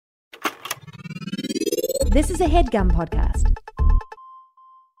This is a HeadGum podcast.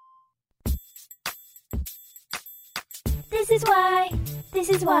 This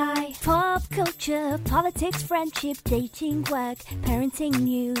is why. Pop culture, politics, friendship, dating, work, parenting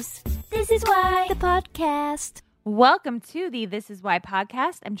news. This is why. The podcast. Welcome to the This Is Why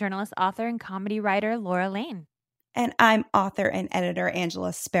podcast. I'm journalist, author, and comedy writer Laura Lane. And I'm author and editor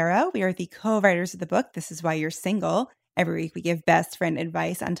Angela Sparrow. We are the co-writers of the book, This Is Why You're Single. Every week we give best friend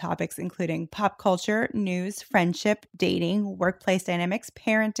advice on topics including pop culture, news, friendship, dating, workplace dynamics,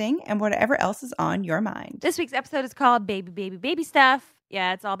 parenting, and whatever else is on your mind. This week's episode is called Baby, Baby, Baby Stuff.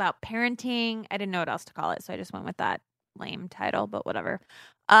 Yeah, it's all about parenting. I didn't know what else to call it, so I just went with that lame title, but whatever.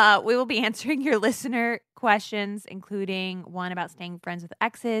 We will be answering your listener questions, including one about staying friends with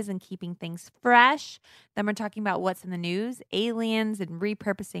exes and keeping things fresh. Then we're talking about what's in the news, aliens, and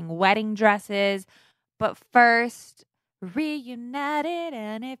repurposing wedding dresses. But first, reunited,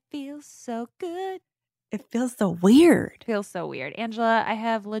 and it feels so good. It feels so weird. Feels so weird. Angela, I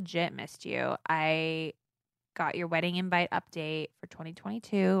have legit missed you. I got your wedding invite update for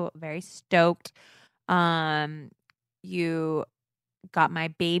 2022. Very stoked. You got my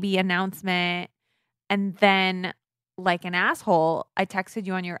baby announcement, and then, like an asshole, I texted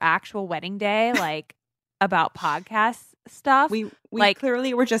you on your actual wedding day, like about podcast stuff. We like,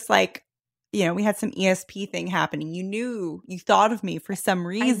 clearly were just like, you know, we had some ESP thing happening. You thought of me for some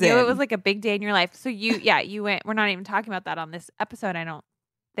reason. I knew it was like a big day in your life. So you went. We're not even talking about that on this episode, I don't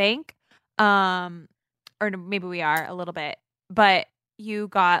think. Or maybe we are a little bit, but you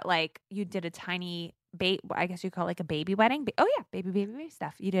got you did a tiny I guess you call it like a baby wedding. Baby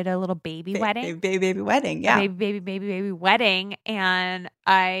stuff. You did a little baby wedding. Baby wedding. Yeah. Baby wedding. And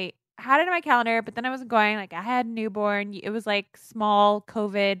I had it in my calendar, but then I wasn't going. Like, I had a newborn. It was like small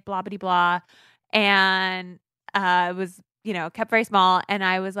COVID, blah, blah, blah. And it was, kept very small. And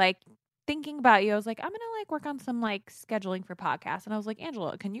I was like thinking about you. I was like, I'm going to work on some scheduling for podcasts. And I was like,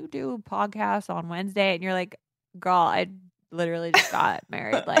 Angela, can you do podcasts on Wednesday? And you're like, girl, I literally just got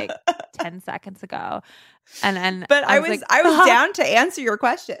married 10 seconds ago. But I was down to answer your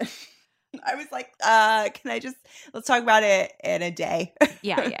question. I was like, let's talk about it in a day.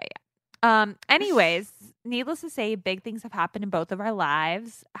 Yeah. Anyways, needless to say, big things have happened in both of our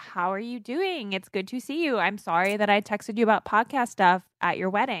lives. How are you doing? It's good to see you. I'm sorry that I texted you about podcast stuff at your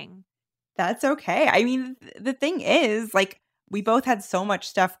wedding. That's okay. I mean, the thing is, we both had so much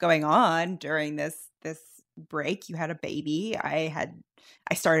stuff going on during this break. You had a baby. I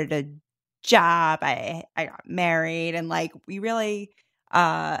started a job. I got married, and we really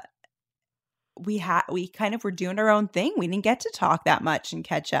we kind of were doing our own thing. We didn't get to talk that much and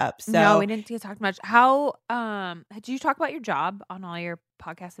catch up. So no, we didn't get to talk much. How did you talk about your job on all your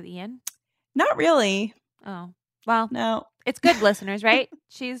podcasts at the end? Not really. Oh, well, no. It's good, listeners, right?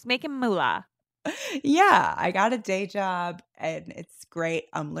 She's making moolah. Yeah, I got a day job and it's great.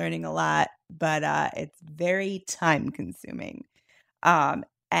 I'm learning a lot, but it's very time consuming. And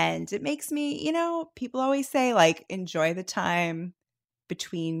it makes me, people always say enjoy the time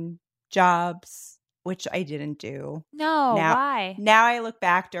between jobs, which I didn't do. No, why? Now I look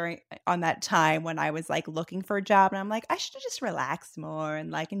back on that time when I was looking for a job, and I'm like, I should have just relaxed more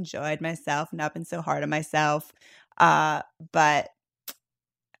and enjoyed myself and not been so hard on myself. But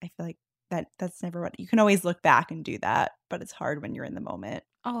I feel like that's never what you can always look back and do that, but it's hard when you're in the moment.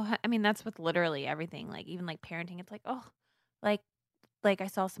 Oh, I mean, that's with literally everything. Even parenting, it's I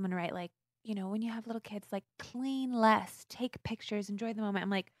saw someone write when you have little kids, clean less, take pictures, enjoy the moment. I'm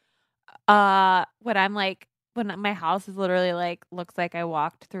like, when my house is literally looks like I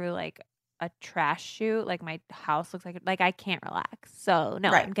walked through a trash chute, my house looks like I can't relax. So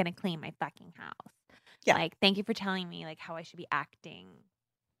no, right. I'm gonna clean my fucking house. Yeah. Thank you for telling me how I should be acting.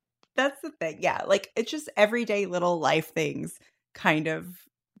 That's the thing. Yeah. It's just everyday little life things kind of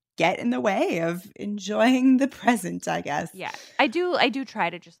get in the way of enjoying the present, I guess. Yeah. I do try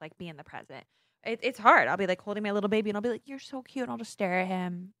to just be in the present. It's hard. I'll be holding my little baby and I'll be like, you're so cute. And I'll just stare at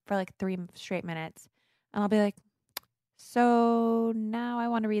him for 3 straight minutes. And I'll be like, so now I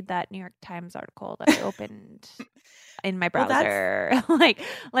want to read that New York Times article that I opened in my browser. Well,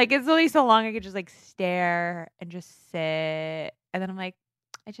 it's only so long I could just stare and just sit. And then I'm like,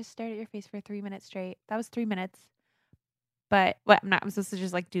 I just stared at your face for 3 minutes straight. That was 3 minutes. But what? I'm supposed to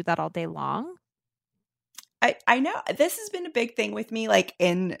just do that all day long? I know this has been a big thing with me,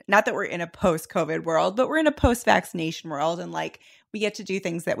 not that we're in a post-COVID world, but we're in a post-vaccination world, and we get to do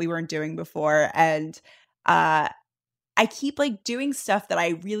things that we weren't doing before. And I keep doing stuff that I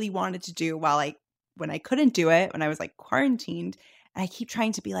really wanted to do when I couldn't do it, when I was quarantined. And I keep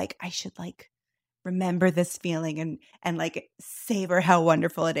trying to be I should remember this feeling and savor how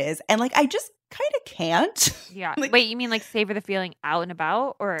wonderful it is. And I just kind of can't. Yeah. Like- Wait, you mean like savor the feeling out and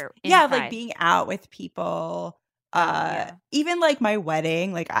about or Yeah, inside? like being out with people. Yeah. Even like my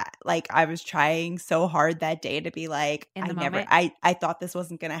wedding, I was trying so hard that day to be like, In the I never, moment? I thought this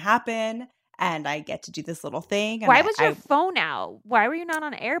wasn't gonna happen, and I get to do this little thing. And Why was your phone out? Why were you not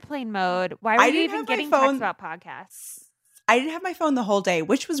on airplane mode? Why were I you didn't even have my getting phone- texts about podcasts? I didn't have my phone the whole day,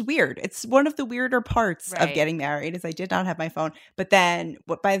 which was weird. It's one of the weirder parts of Right. getting married is I did not have my phone. But then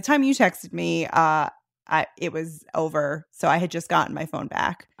by the time you texted me, it was over. So I had just gotten my phone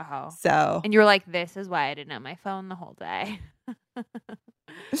back. Oh. So And you were like, this is why I didn't have my phone the whole day.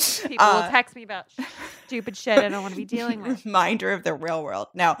 People will text me about stupid shit I don't want to be dealing with. Reminder of the real world.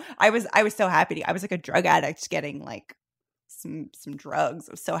 No, I was so happy. I was like a drug addict getting like some drugs.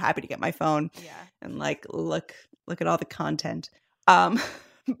 I was so happy to get my phone Yeah. and like look at all the content.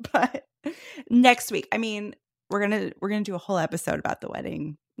 But next week, I mean, we're gonna do a whole episode about the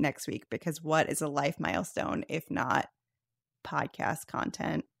wedding next week because what is a life milestone if not podcast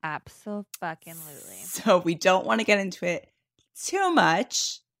content? Absolutely. So we don't want to get into it too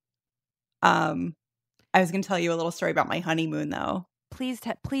much. I was gonna tell you a little story about my honeymoon though. Please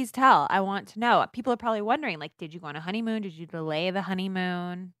tell. I want to know. People are probably wondering, like, did you go on a honeymoon? Did you delay the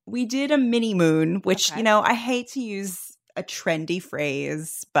honeymoon? We did a mini moon, which, Okay. you know, I hate to use a trendy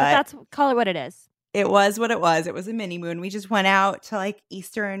phrase, But but call it what it is. it was what it was. It was a mini moon. We just went out to like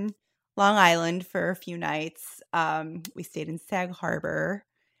Eastern Long Island for a few nights. We stayed in Sag Harbor,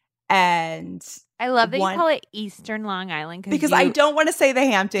 and I love that One- you call it Eastern Long Island because I don't want to say the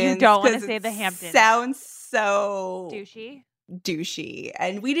Hamptons. You don't wanna 'cause say it the Hamptons. Sounds so douchey.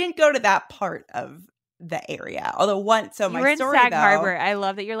 and we didn't go to that part of the area. Although once, so You my were in story Sag though, Harbor. I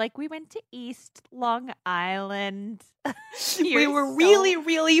love that you're like, we went to East Long Island. we You're were so- really,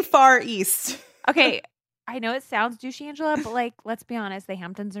 really far east. Okay, I know it sounds douchey, Angela, but like, let's be honest, the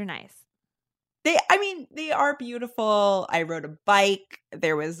Hamptons are nice. They are beautiful. I rode a bike.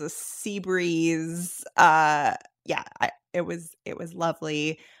 There was a sea breeze. It was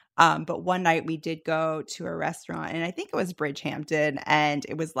lovely. But one night we did go to a restaurant, and I think it was Bridgehampton, and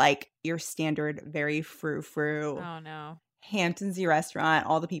it was like your standard, very frou-frou Oh no. Hamptonsy restaurant.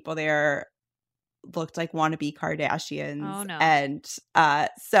 All the people there looked like wannabe Kardashians. Oh, no. And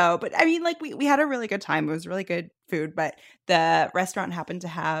but I mean, like we had a really good time. It was really good food, but the restaurant happened to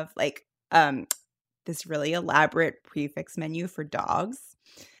have like this really elaborate prefix menu for dogs.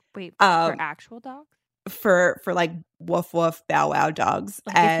 Wait, for Um, actual dogs? For like woof woof bow wow dogs.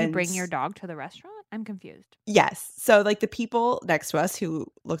 Like if you bring your dog to the restaurant? I'm confused. Yes. So like the people next to us who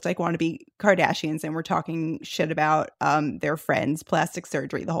looked like wannabe Kardashians and were talking shit about their friends' plastic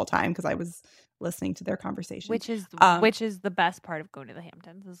surgery the whole time because I was listening to their conversation. Which is Um, the best part of going to the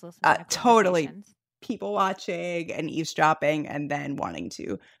Hamptons is listening to totally. conversations. People watching and eavesdropping and then wanting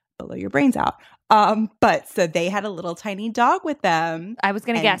to blow your brains out. But so they had a little tiny dog with them. I was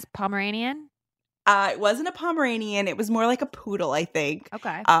gonna And- guess Pomeranian. It wasn't a Pomeranian. It was more like a poodle, I think.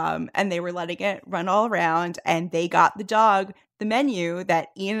 Okay. And they were letting it run all around, and they got the dog the menu that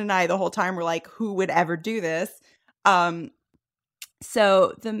Ian and I the whole time were like, who would ever do this?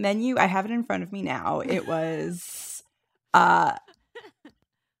 So the menu, I have it in front of me now. It was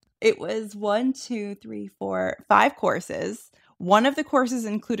 1, 2, 3, 4, 5 courses. One of the courses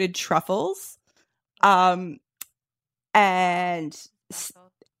included truffles, and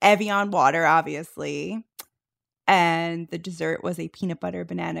Evian water, obviously. And the dessert was a peanut butter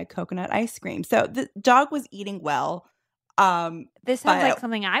banana coconut ice cream. So the dog was eating well. This sounds like but-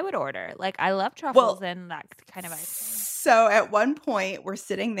 something I would order. Like I love truffles and that kind of ice cream. So at one point we're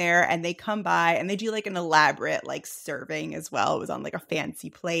sitting there and they come by and they do like an elaborate like serving as well. It was on like a fancy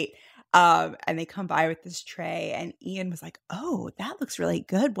plate. And they come by with this tray and Ian was like, "Oh, that looks really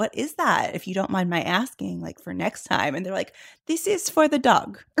good. What is that? If you don't mind my asking, like for next time." And they're like, "This is for the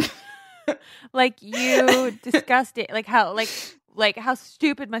dog." Like you discussed it. Like how how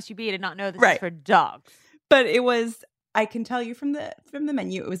stupid must you be to not know this is Right. for dogs? But it was, I can tell you from the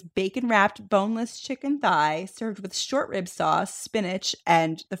menu, it was bacon wrapped boneless chicken thigh served with short rib sauce, spinach,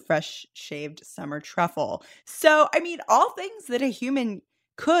 and the fresh shaved summer truffle. So, I mean, all things that a human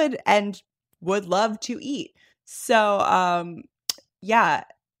could and would love to eat. So,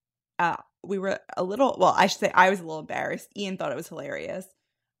 we were a little, well, I should say I was a little embarrassed. Ian thought it was hilarious.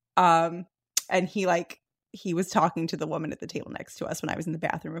 And he was talking to the woman at the table next to us when I was in the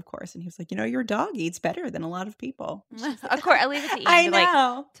bathroom, of course. And he was like, your dog eats better than a lot of people. Of course, I leave it to Ian I to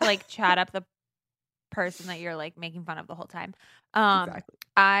know. like chat up the person that you're like making fun of the whole time. Exactly.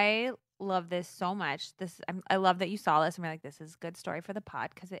 I love this so much. I love that you saw this and we're like, this is a good story for the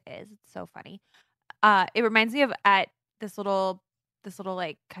pod because it is. It's so funny. It reminds me of at this little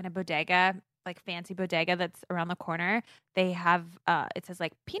like kind of bodega like fancy bodega that's around the corner, they have it says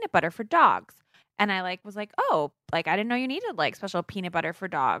like peanut butter for dogs. And I like was like, oh, like I didn't know you needed like special peanut butter for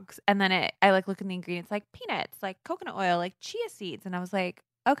dogs. And then I like look in the ingredients, like peanuts, like coconut oil, like chia seeds. And I was like,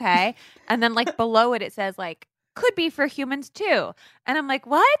 okay. And then like below it says like could be for humans too. And I'm like,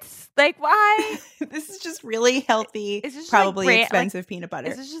 what? Like why? This is just really healthy, Is this just, probably like, expensive peanut butter.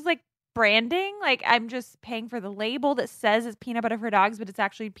 Is this just like branding? Like I'm just paying for the label that says it's peanut butter for dogs, but it's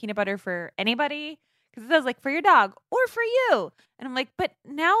actually peanut butter for anybody. Because it says like for your dog or for you. And I'm like, but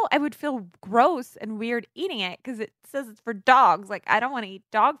now I would feel gross and weird eating it because it says it's for dogs. Like I don't want to eat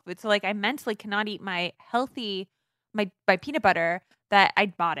dog food. So like I mentally cannot eat my healthy, my peanut butter that I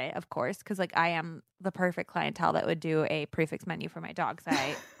bought it, of course, because like I am the perfect clientele that would do a prefix menu for my dogs.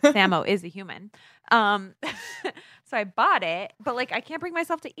 Samo is a human. So I bought it, but like I can't bring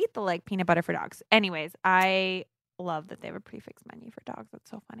myself to eat the like peanut butter for dogs. Anyways, I love that they have a prefix menu for dogs.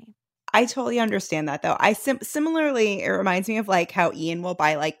 That's so funny. I totally understand that though. I similarly, it reminds me of like how Ian will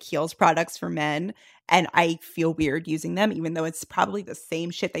buy like Kiehl's products for men, and I feel weird using them, even though it's probably the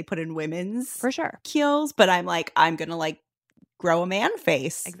same shit they put in women's For sure. Kiehl's. But I'm like, I'm gonna like grow a man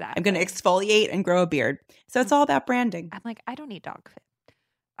face. Exactly. I'm gonna exfoliate and grow a beard. So it's all about branding. I'm like, I don't need dog food.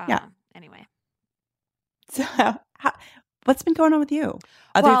 Yeah. Anyway. So what's been going on with you,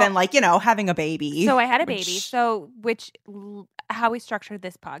 other than like having a baby? So I had a baby. So how we structured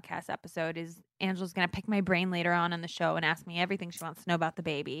this podcast episode is Angela's going to pick my brain later on in the show and ask me everything she wants to know about the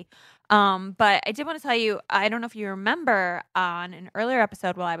baby. But I did want to tell you, I don't know if you remember on an earlier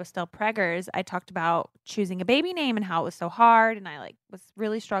episode while I was still preggers, I talked about choosing a baby name and how it was so hard. And I like was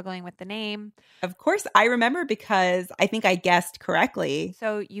really struggling with the name. Of course, I remember because I think I guessed correctly.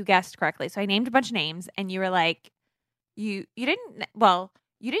 So you guessed correctly. So I named a bunch of names and you were like, you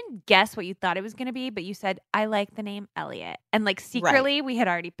didn't guess what you thought it was going to be, but you said, I like the name Elliot. And like secretly, we had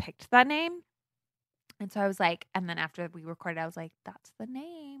already picked that name. And so I was like, and then after we recorded, I was like, that's the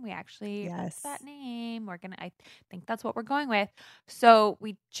name. We actually picked that name. I think that's what we're going with. So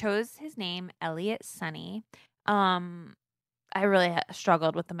we chose his name, Elliot Sunny. I really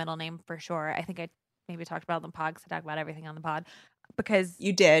struggled with the middle name for sure. I think I maybe talked about it on the pod because I talk about everything on the pod because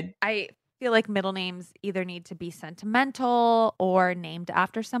you did. I feel like middle names either need to be sentimental or named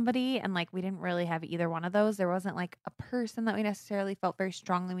after somebody, and like we didn't really have either one of those. There wasn't like a person that we necessarily felt very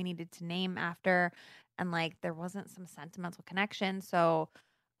strongly we needed to name after, and like there wasn't some sentimental connection. So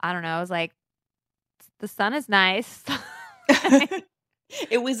I don't know. I was like, the sun is nice.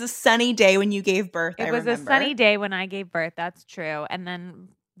 It was a sunny day when you gave birth. It was a sunny day when I gave birth. That's true. And then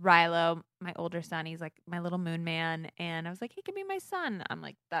Rilo, my older son, he's like my little moon man, and I was like, he can be my son. I'm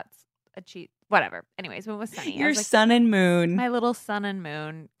like, that's a cheat, whatever. Anyways, when it was sunny, your I was like, sun and moon, my little sun and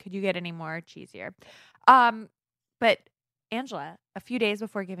moon. Could you get any more cheesier? But Angela, a few days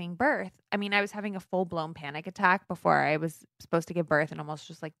before giving birth, I mean, I was having a full blown panic attack before I was supposed to give birth, and almost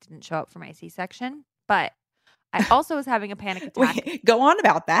just like didn't show up for my C-section. But I also was having a panic attack. Wait, go on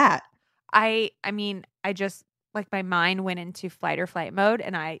about that. I mean, I just like my mind went into flight or flight mode,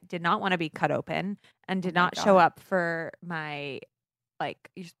 and I did not want to be cut open, and did not show up for my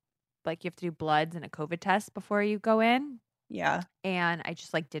you have to do bloods and a COVID test before you go in. Yeah. And I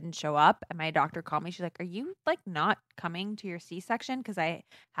just like didn't show up. And my doctor called me. She's like, are you like not coming to your C-section? Because I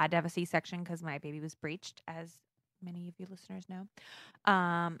had to have a C-section because my baby was breached, as many of you listeners know.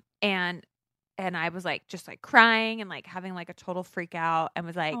 And I was like just like crying and like having like a total freak out, and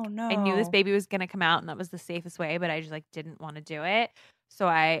was like, oh, no. I knew this baby was going to come out and that was the safest way, but I just like didn't want to do it. So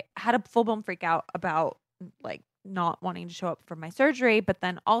I had a full blown freak out about like not wanting to show up for my surgery. But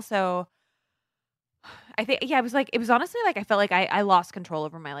then also I think, it was honestly like, I felt like I lost control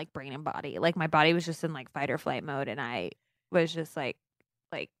over my like brain and body. Like my body was just in like fight or flight mode. And I was just like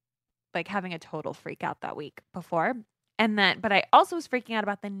having a total freak out that week before. And then, but I also was freaking out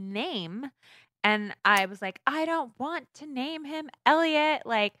about the name. And I was like, I don't want to name him Elliot.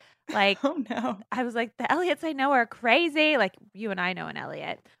 Like, oh no. I was like, the Elliots I know are crazy. Like you and I know an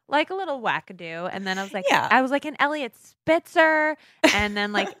Elliot, like a little wackadoo. And then I was like, I was like an Elliot Spitzer. And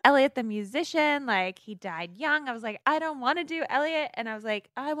then like Elliot the musician, like he died young. I was like, I don't want to do Elliot. And I was like,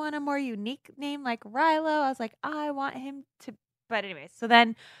 I want a more unique name like Rilo. I was like, I want him to. But anyways, so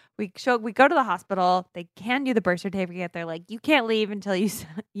then we go to the hospital. They can do the birth certificate. They're like, you can't leave until you,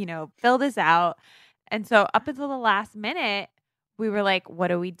 fill this out. And so up until the last minute, we were like, what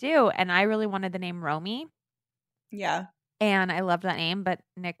do we do? And I really wanted the name Romy. Yeah. And I loved that name, but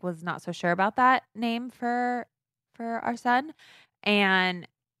Nick was not so sure about that name for our son. But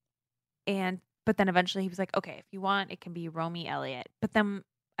then eventually he was like, okay, if you want, it can be Romy Elliott. But then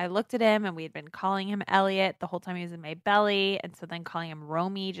I looked at him and we had been calling him Elliot the whole time he was in my belly. And so then calling him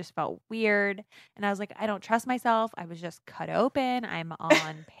Romy just felt weird. And I was like, I don't trust myself. I was just cut open. I'm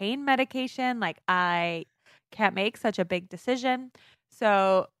on pain medication. Like, I can't make such a big decision.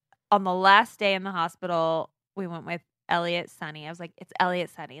 So on the last day in the hospital, we went with Elliot Sunny. I was like, it's Elliot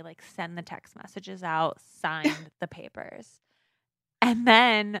Sunny. Like, send the text messages out, signed the papers. And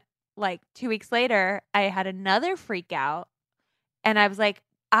then like 2 weeks later, I had another freak out. And I was like,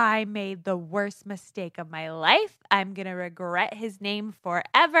 I made the worst mistake of my life. I'm going to regret his name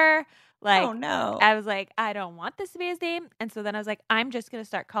forever. Like, Oh, no. I was like, I don't want this to be his name. And so then I was like, I'm just going to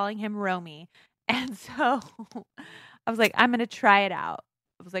start calling him Romy. And so I was like, I'm going to try it out.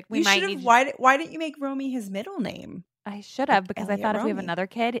 I was like, we You might should need have. Why didn't you make Romy his middle name? I should have, Like because I Elliot thought if we have Romy. another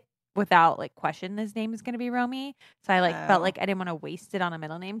kid, without like question, his name is going to be Romy. So I like felt Oh. like I didn't want to waste it on a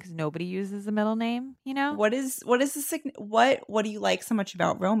middle name because nobody uses a middle name, you know? What is the what do you like so much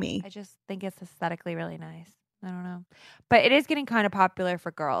about Romy? I just think it's aesthetically really nice. I don't know. But it is getting kind of popular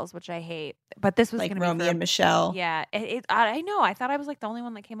for girls, which I hate. But this was Like going to be Romy for, and Michelle. yeah, I know. I thought I was like the only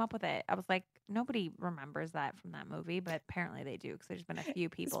one that came up with it. I was like, nobody remembers that from that movie, but apparently they do because there's been a few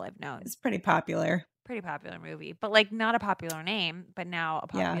people I've known. It's pretty popular. Pretty popular movie, but like not a popular name, but now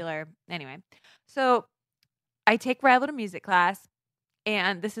a Yeah. popular. Anyway, so I take Riley to music class,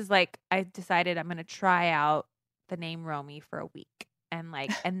 and this is like I decided I'm going to try out the name Romy for a week. And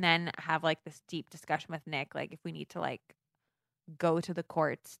like, and then have like this deep discussion with Nick, like if we need to like go to the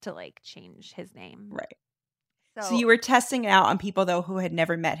courts to like change his name. Right. So you were testing it out on people though who had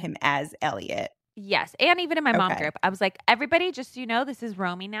never met him as Elliot. Yes. And even in my mom Okay. group, I was like, everybody, just so you know, this is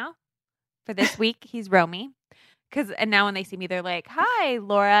Romy now. For this week, he's Romy. And now when they see me, they're like, hi,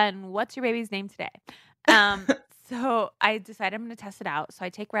 Laura, and what's your baby's name today? So I decided I'm going to test it out. So I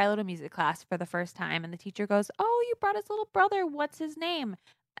take Riley to music class for the first time, and the teacher goes, oh, you brought his little brother. What's his name?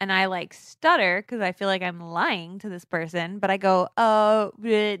 And I like stutter because I feel like I'm lying to this person. But I go,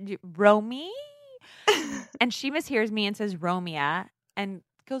 Romy? And she mishears me and says Romeo and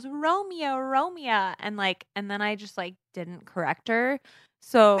goes, Romeo. And then I just like didn't correct her.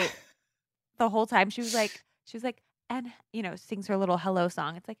 So the whole time she was like, and you know, sings her little hello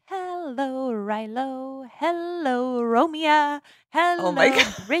song. It's like, hello, Rilo, hello, Romeo, hello, Oh my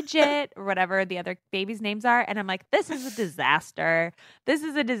God. Bridget, or whatever the other babies' names are. And I'm like, this is a disaster.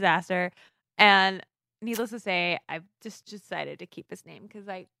 And needless to say, I've just decided to keep his name because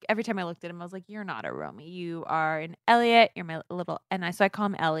every time I looked at him, I was like, you're not a Romy. You are an Elliot. You're my little, so I call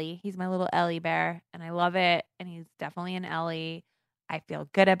him Ellie. He's my little Ellie bear, and I love it. And he's definitely an Ellie. I feel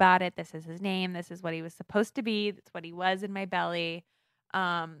good about it. This is his name. This is what he was supposed to be. That's what he was in my belly.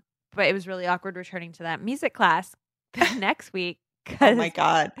 But it was really awkward returning to that music class the next week. Oh my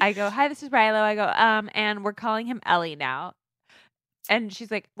God. I go, hi, this is Rilo. I go, and we're calling him Ellie now. And she's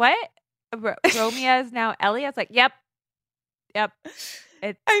like, what? Romeo is now Ellie? I was like, yep.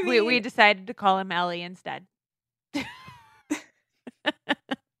 We decided to call him Ellie instead.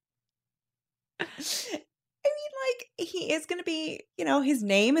 He is going to be, you know, his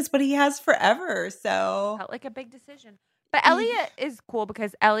name is what he has forever. So Felt like a big decision. But Elliot is cool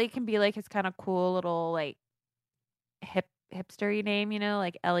because Ellie can be like his kind of cool little like hipster-y name, you know,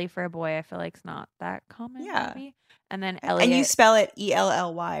 like Ellie for a boy. I feel like it's not that common. Yeah. Maybe. And then Elliot. And you spell it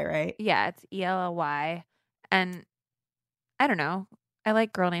ELLY, right? Yeah, it's ELLY. And I don't know. I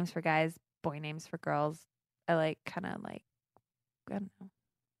like girl names for guys, boy names for girls. I like kind of like, I don't know.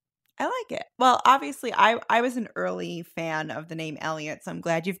 I like it. Well, obviously, I was an early fan of the name Elliot, so I'm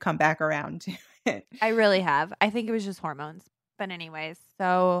glad you've come back around to it. I really have. I think it was just hormones. But anyways,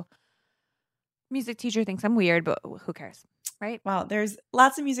 so music teacher thinks I'm weird, but who cares, right? Well, there's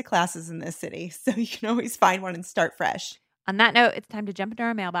lots of music classes in this city, so you can always find one and start fresh. On that note, it's time to jump into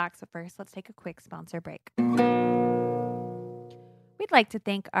our mailbox. But first, let's take a quick sponsor break. We'd like to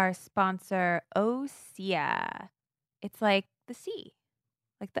thank our sponsor, Osea. It's like the sea,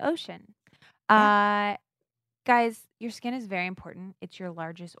 like the ocean. Guys, your skin is very important. It's your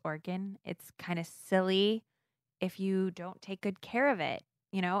largest organ. It's kind of silly if you don't take good care of it.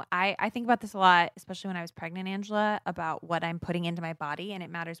 You know, I think about this a lot, especially when I was pregnant, Angela, about what I'm putting into my body, and it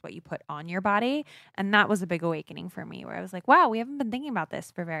matters what you put on your body. And that was a big awakening for me where I was like, wow, we haven't been thinking about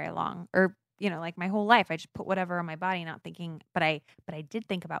this for very long, or, you know, like my whole life, I just put whatever on my body, not thinking, but I did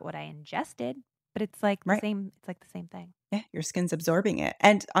think about what I ingested, but it's like the same, it's like the same thing. Yeah. Your skin's absorbing it.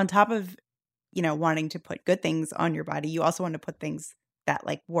 And on top of, you know, wanting to put good things on your body, you also want to put things that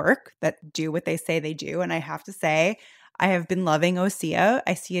like work, that do what they say they do. And I have to say, I have been loving Osea.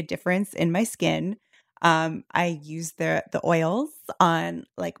 I see a difference in my skin. I use the oils on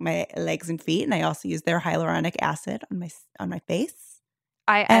like my legs and feet, and I also use their hyaluronic acid on my face.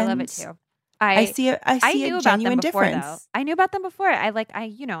 I love it too. I see a knew about genuine them before, difference. though. I knew about them before. I'm like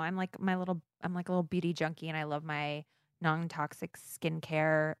a little beauty junkie, and I love my non-toxic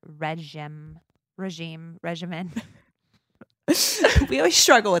skincare regimen. We always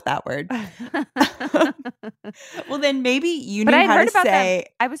struggle with that word. Well, then maybe you But knew I how heard to about say.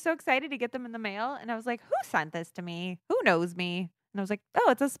 them. I was so excited to get them in the mail, and I was like, "Who sent this to me? Who knows me?" And I was like, "Oh,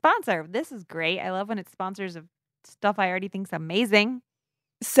 it's a sponsor. This is great. I love when it's sponsors of stuff I already think's amazing."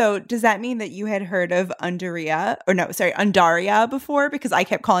 So does that mean that you had heard of Undaria before? Because I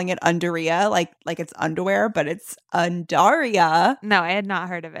kept calling it Undaria, like it's underwear, but it's Undaria. No, I had not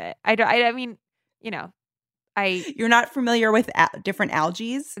heard of it. I mean, You're not familiar with different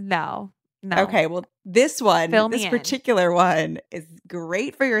algae? no. Okay, well, this particular one is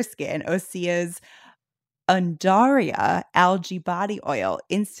great for your skin. Osea's Undaria algae body oil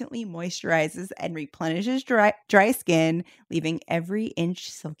instantly moisturizes and replenishes dry skin, leaving every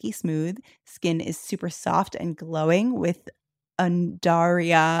inch silky smooth. Skin is super soft and glowing with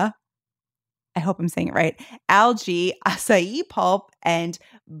Undaria. I hope I'm saying it right. Algae, acai pulp, and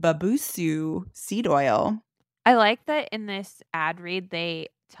babusu seed oil. I like that in this ad read they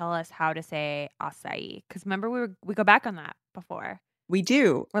tell us how to say acai, because remember we go back on that before. We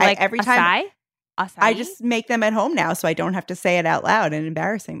do. We're like every time. Acai? I just make them at home now, so I don't have to say it out loud and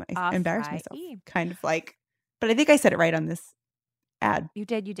embarrass myself. Kind of like, but I think I said it right on this ad. You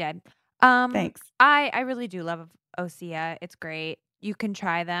did. Thanks. I really do love Osea. It's great. You can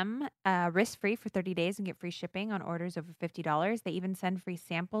try them risk-free for 30 days and get free shipping on orders over $50. They even send free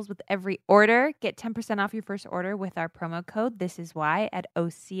samples with every order. Get 10% off your first order with our promo code This Is Why at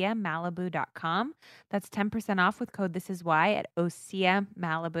OseaMalibu.com. That's 10% off with code This Is Why at Osea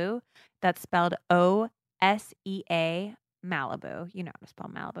Malibu. That's spelled OSEA Malibu. You know how to spell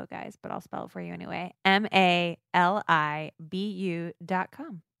Malibu, guys, but I'll spell it for you anyway. MALIBU.com.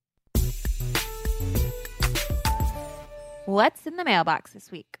 What's in the mailbox this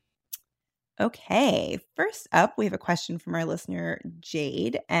week? Okay. First up, we have a question from our listener,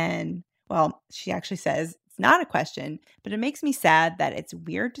 Jade. And, well, she actually says, it's not a question, but it makes me sad that it's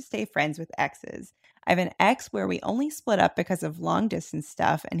weird to stay friends with exes. I have an ex where we only split up because of long distance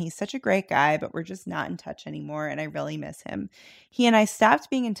stuff, and he's such a great guy, but we're just not in touch anymore, and I really miss him. He and I stopped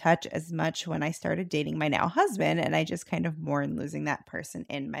being in touch as much when I started dating my now husband, and I just kind of mourn losing that person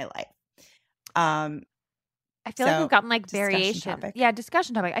in my life. I feel like we've gotten like variations. Topic. Yeah,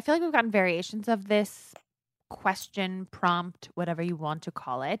 discussion topic. I feel like we've gotten variations of this question, prompt, whatever you want to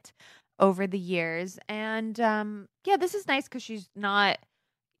call it, over the years. And yeah, this is nice because she's not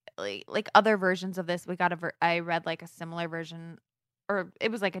like other versions of this. I read like a similar version, or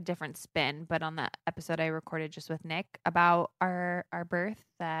it was like a different spin, but on that episode I recorded just with Nick about our birth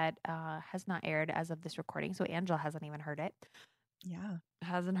that has not aired as of this recording. So Angela hasn't even heard it. Yeah.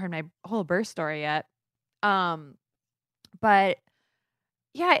 Hasn't heard my whole birth story yet. But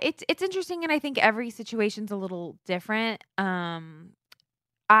yeah, it's interesting, and I think every situation's a little different. I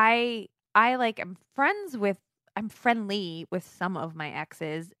I'm friendly with some of my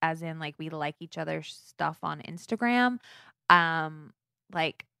exes, as in like we like each other's stuff on Instagram.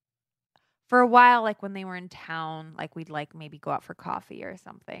 Like for a while, like when they were in town, like we'd like maybe go out for coffee or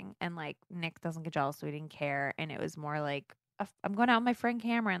something, and like Nick doesn't get jealous, so we didn't care, and it was more like I'm going out with my friend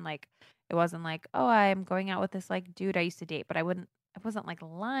Cameron, like. It wasn't like, oh, I'm going out with this like dude I used to date, but I wasn't like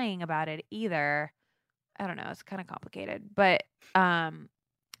lying about it either. I don't know. It's kind of complicated, but, and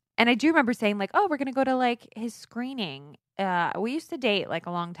I do remember saying like, oh, we're going to go to like his screening. We used to date like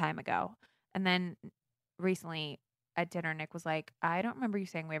a long time ago. And then recently at dinner, Nick was like, I don't remember you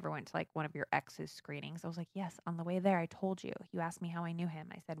saying we ever went to like one of your ex's screenings. I was like, yes, on the way there, I told you. You asked me how I knew him.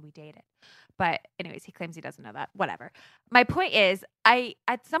 I said we dated. But anyways, he claims he doesn't know that. Whatever. My point is,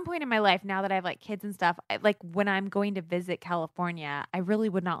 at some point in my life, now that I have like kids and stuff, like when I'm going to visit California, I really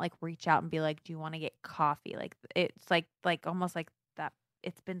would not like reach out and be like, do you want to get coffee? Like it's like almost like that.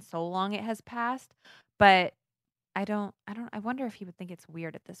 It's been so long it has passed, but I wonder if he would think it's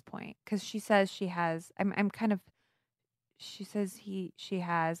weird at this point. Cause she says she has, she says she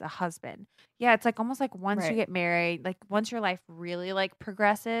has a husband. Yeah, it's like almost like once you get married, like once your life really like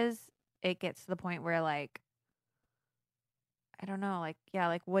progresses, it gets to the point where like I don't know, like yeah,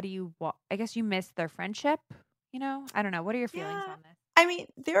 like what do you want? I guess you miss their friendship, you know? I don't know. What are your feelings on this? I mean,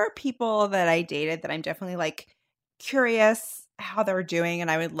 there are people that I dated that I'm definitely like curious how they're doing, and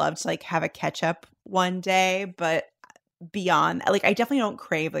I would love to like have a catch up one day, but beyond like I definitely don't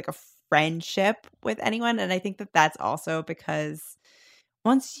crave like a friendship with anyone. And I think that that's also because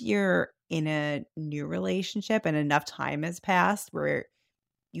once you're in a new relationship and enough time has passed where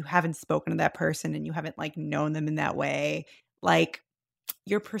you haven't spoken to that person and you haven't like known them in that way, like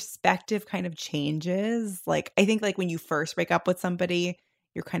your perspective kind of changes. Like, I think like when you first break up with somebody,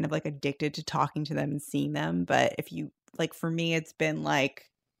 you're kind of like addicted to talking to them and seeing them. But if you like, for me, it's been like,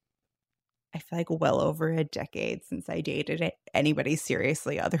 I feel like well over a decade since I dated anybody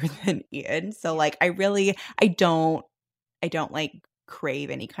seriously other than Ian. So like, I don't like crave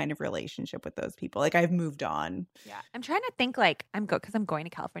any kind of relationship with those people. Like, I've moved on. Yeah. I'm trying to think like because I'm going to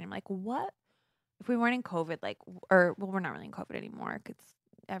California. I'm like, what if we weren't in COVID? Like, or well, we're not really in COVID anymore because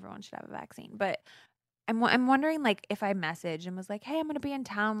everyone should have a vaccine. But I'm wondering like if I message and was like, hey, I'm going to be in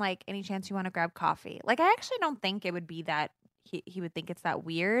town. Like, any chance you want to grab coffee? Like, I actually don't think it would be that he would think it's that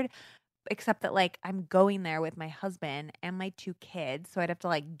weird. Except that like I'm going there with my husband and my 2 kids, so I'd have to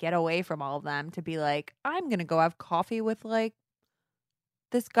like get away from all of them to be like, I'm gonna go have coffee with like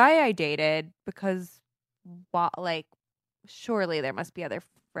this guy I dated because like surely there must be other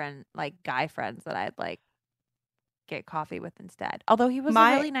guy friends that I'd like get coffee with instead. Although he was a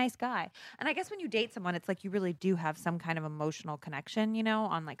really nice guy. And I guess when you date someone, it's like you really do have some kind of emotional connection, you know,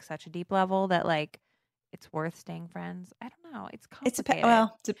 on like such a deep level that like it's worth staying friends. I don't know. It's complicated.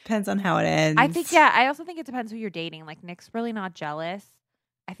 Depends on how it ends. I think, yeah. I also think it depends who you're dating. Like, Nick's really not jealous.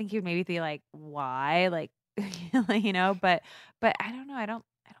 I think he would maybe be like, why? Like, you know, but I don't know. I don't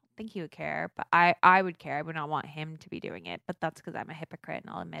think he would care, but I would care. I would not want him to be doing it, but that's because I'm a hypocrite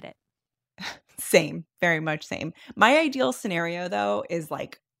and I'll admit it. Same, very much same. My ideal scenario though is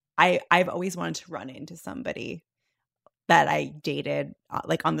like, I've always wanted to run into somebody that I dated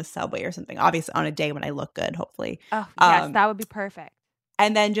like on the subway or something, obviously on a day when I look good, hopefully. Oh, yes, that would be perfect.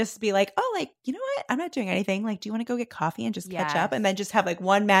 And then just be like, oh, like, you know what? I'm not doing anything. Like, do you want to go get coffee and just catch up? And then just have like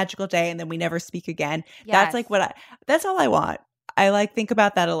one magical day and then we never speak again. Yes. That's like that's all I want. I like think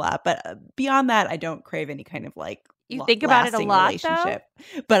about that a lot. But beyond that, I don't crave any kind of like you think about it a lot relationship.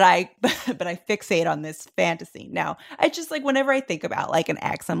 Though? But I fixate on this fantasy. Now, I just like whenever I think about like an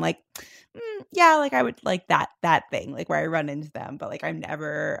ex, I'm like, yeah, like I would like that thing, like where I run into them. But like I'm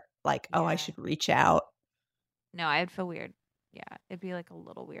never like, oh, I should reach out. No, I'd feel weird. Yeah, it'd be like a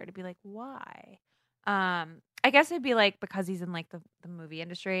little weird. It'd be like, why? I guess it'd be like because he's in like the movie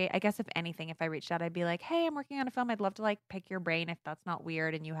industry. I guess if anything, if I reached out, I'd be like, hey, I'm working on a film. I'd love to like pick your brain if that's not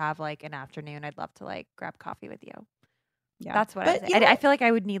weird and you have like an afternoon. I'd love to like grab coffee with you. Yeah, that's what I say. I feel like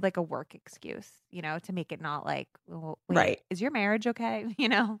I would need like a work excuse, you know, to make it not like, well, wait, right? Is your marriage okay? You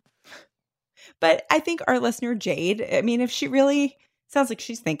know. But I think our listener Jade, I mean, if she really sounds like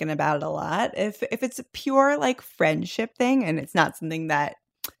she's thinking about it a lot. If it's a pure like friendship thing and it's not something that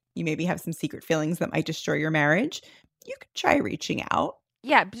you maybe have some secret feelings that might destroy your marriage, you could try reaching out.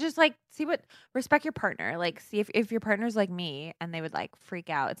 Yeah, but just like respect your partner. Like see if your partner's like me and they would like freak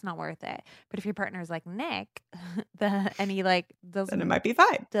out, it's not worth it. But if your partner's like Nick, and he like doesn't, then it might be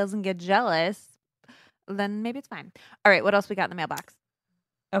fine. Doesn't get jealous, then maybe it's fine. All right, what else we got in the mailbox?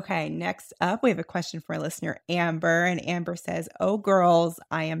 Okay, next up, we have a question from our listener, Amber. And Amber says, oh, girls,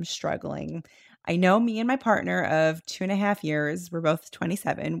 I am struggling. I know me and my partner of 2.5 years, we're both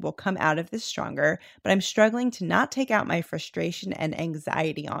 27, will come out of this stronger, but I'm struggling to not take out my frustration and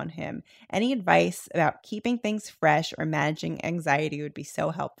anxiety on him. Any advice about keeping things fresh or managing anxiety would be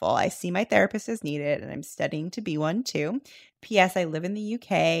so helpful. I see my therapist as needed, and I'm studying to be one too. P.S. I live in the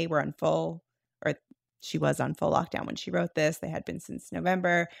UK. She was on full lockdown when she wrote this. They had been since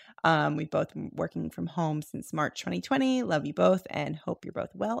November. We've both been working from home since March 2020. Love you both and hope you're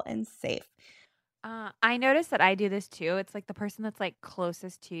both well and safe. I noticed that I do this too. It's like the person that's like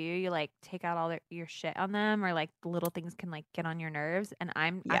closest to you, you like take out all your shit on them, or like the little things can like get on your nerves. And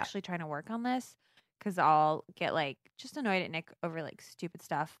I'm actually trying to work on this because I'll get like just annoyed at Nick over like stupid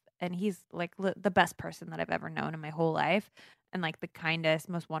stuff. And he's like the best person that I've ever known in my whole life. And like the kindest,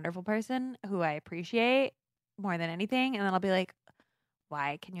 most wonderful person who I appreciate more than anything. And then I'll be like,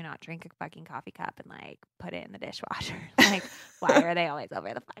 why can you not drink a fucking coffee cup and like put it in the dishwasher? Like, why are they always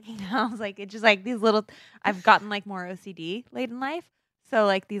over the fucking house? Like, it's just like these little, I've gotten like more OCD late in life. So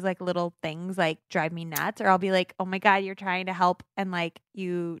like these like little things like drive me nuts, or I'll be like, oh my God, you're trying to help. And like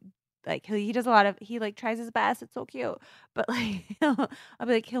you, like he does a lot of, he like tries his best. It's so cute. But like, I'll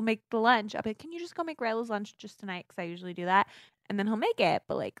be like, he'll make the lunch. I'll be like, can you just go make Ryla's lunch just tonight? Cause I usually do that. And then he'll make it,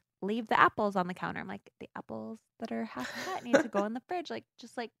 but like leave the apples on the counter. I'm like, the apples that are half cut need to go in the fridge. Like,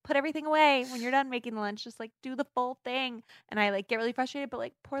 just like put everything away when you're done making the lunch. Just like do the full thing. And I like get really frustrated, but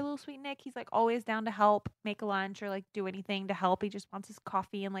like poor little sweet Nick, he's like always down to help make a lunch or like do anything to help. He just wants his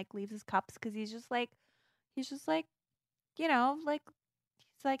coffee and like leaves his cups because he's just like, you know, like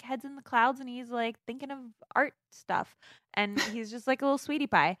like heads in the clouds and he's like thinking of art stuff. And he's just like a little sweetie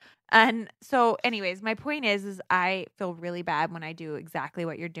pie. And so anyways, my point is I feel really bad when I do exactly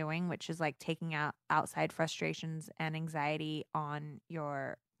what you're doing, which is like taking out outside frustrations and anxiety on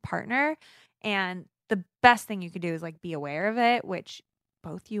your partner. And the best thing you could do is like be aware of it, which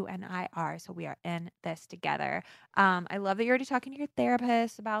both you and I are. So we are in this together. I love that you're already talking to your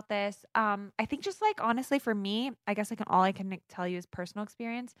therapist about this. I think just like honestly for me, I guess all I can tell you is personal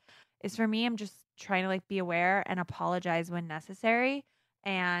experience is for me, I'm just trying to like be aware and apologize when necessary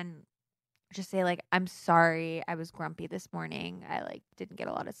and just say like, I'm sorry I was grumpy this morning. I like didn't get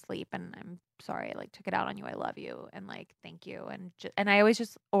a lot of sleep and I'm sorry I like took it out on you. I love you and like thank you. And I always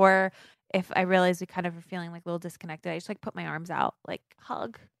just, or if I realize we kind of are feeling like a little disconnected, I just like put my arms out, like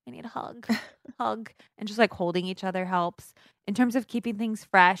hug. I need a hug. Hug. And just like holding each other helps. In terms of keeping things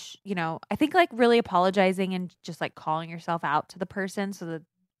fresh, you know, I think like really apologizing and just like calling yourself out to the person so that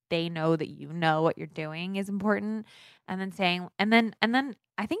they know that you know what you're doing is important. And then saying and then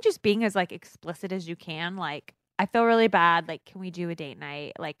I think just being as like explicit as you can, like I feel really bad, like can we do a date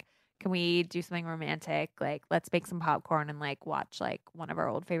night? Like can we do something romantic? Like let's make some popcorn and like watch like one of our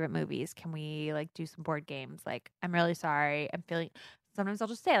old favorite movies. Can we like do some board games? Like I'm really sorry. Sometimes I'll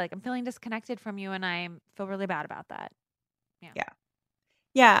just say like I'm feeling disconnected from you and I feel really bad about that. Yeah.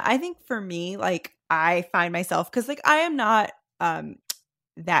 Yeah, I think for me, like I find myself because like I am not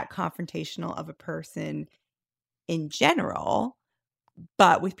that confrontational of a person in general,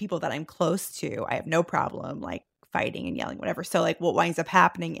 but with people that I'm close to, I have no problem like fighting and yelling, whatever. So like what winds up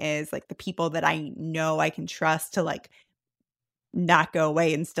happening is like the people that I know I can trust to like not go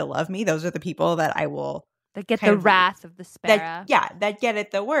away and still love me, those are the people that I will That get the wrath of the sparrow. that get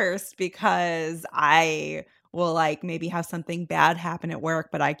it the worst because I will like maybe have something bad happen at work,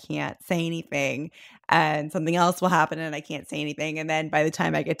 but I can't say anything. And something else will happen and I can't say anything. And then by the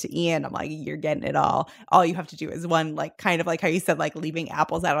time I get to Ian, I'm like, you're getting it all. All you have to do is one, like kind of like how you said, like leaving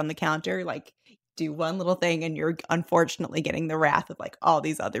apples out on the counter, like do one little thing and you're unfortunately getting the wrath of like all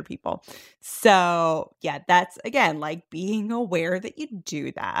these other people. So yeah, that's again, like being aware that you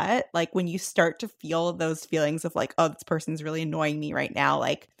do that. Like when you start to feel those feelings of like, oh, this person's really annoying me right now,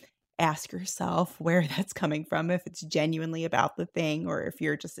 like ask yourself where that's coming from, if it's genuinely about the thing or if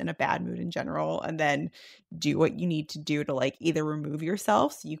you're just in a bad mood in general, and then do what you need to do to like either remove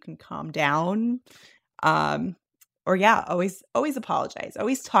yourself so you can calm down, or yeah, always apologize,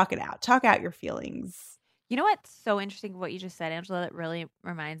 always talk out your feelings. You know what's so interesting what you just said, Angela, that really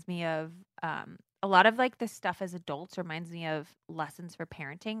reminds me of a lot of like this stuff as adults reminds me of lessons for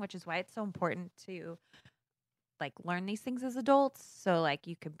parenting, which is why it's so important to like learn these things as adults. So like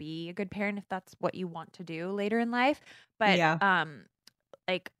you could be a good parent if that's what you want to do later in life. But Yeah.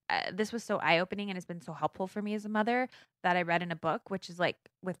 this was so eye-opening and has been so helpful for me as a mother that I read in a book, which is like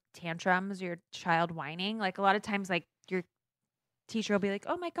with tantrums, your child whining. Like a lot of times like your teacher will be like,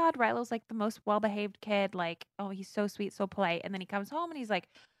 oh my God, Rilo's like the most well-behaved kid. Like, oh, he's so sweet, so polite. And then he comes home and he's like,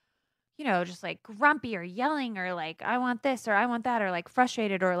 you know, just like grumpy or yelling or like, I want this or I want that or like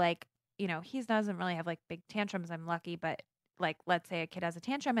frustrated or like, you know, he doesn't really have like big tantrums. I'm lucky. But like, let's say a kid has a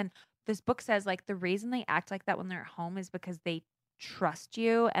tantrum and this book says like the reason they act like that when they're at home is because they trust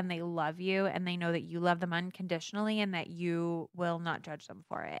you and they love you and they know that you love them unconditionally and that you will not judge them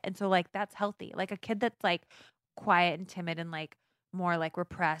for it. And so like that's healthy. Like a kid that's like quiet and timid and like more like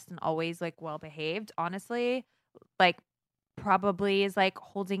repressed and always like well behaved, honestly, like probably is like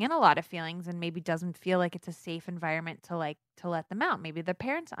holding in a lot of feelings and maybe doesn't feel like it's a safe environment to like to let them out. Maybe the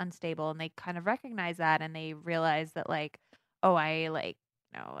parents unstable and they kind of recognize that and they realize that like, oh, I like,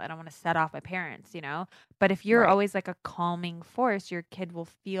 no, I don't want to set off my parents, you know? But if you're Right. always like a calming force, your kid will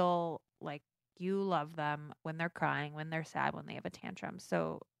feel like you love them when they're crying, when they're sad, when they have a tantrum.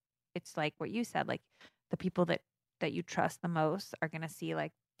 So it's like what you said, like the people that you trust the most are going to see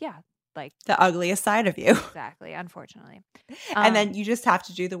like, yeah, like The ugliest side of you. exactly, unfortunately. And then you just have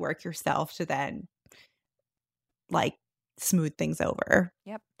to do the work yourself to then like smooth things over.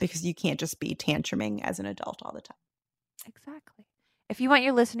 Yep. Because you can't just be tantruming as an adult all the time. Exactly. If you want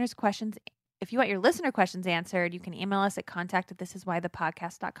your listener questions answered, you can email us at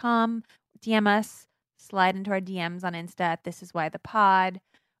contact@thisiswhythepodcast.com, DM us, slide into our DMs on Insta at thisiswhythepod.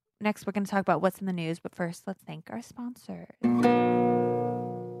 Next, we're going to talk about what's in the news, but first, let's thank our sponsors.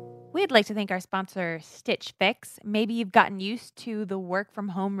 We'd like to thank our sponsor, Stitch Fix. Maybe you've gotten used to the work from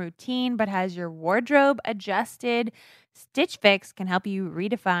home routine, but has your wardrobe adjusted? Stitch Fix can help you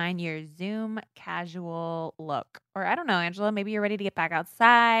redefine your Zoom casual look. Or I don't know, Angela, maybe you're ready to get back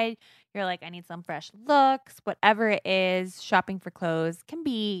outside. You're like, I need some fresh looks. Whatever it is, shopping for clothes can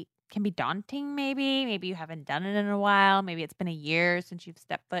be can be daunting maybe. Maybe you haven't done it in a while. Maybe it's been a year since you've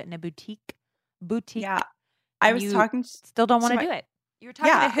stepped foot in a boutique. Yeah. I was talking still don't want to do it. You were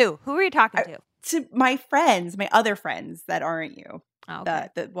talking to who? Who were you talking to? To my friends, my other friends that aren't you. Oh, okay.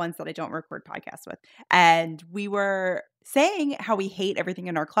 The ones that I don't record podcasts with. And we were saying how we hate everything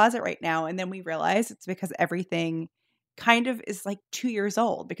in our closet right now. And then we realized it's because everything kind of is like 2 years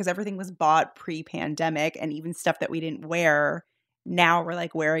old because everything was bought pre-pandemic, and even stuff that we didn't wear. Now we're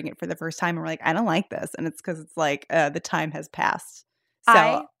like wearing it for the first time and we're like, I don't like this. And it's because it's like the time has passed. So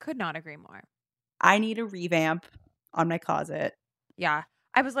I could not agree more. I need a revamp on my closet. Yeah.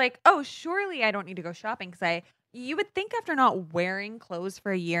 I was like, oh, surely I don't need to go shopping because you would think after not wearing clothes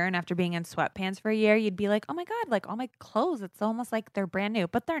for a year and after being in sweatpants for a year, you'd be like, oh my God, like all my clothes, it's almost like they're brand new,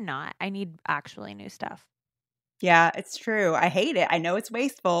 but they're not. I need actually new stuff. Yeah, it's true. I hate it. I know it's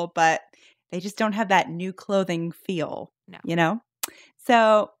wasteful, but they just don't have that new clothing feel, you know?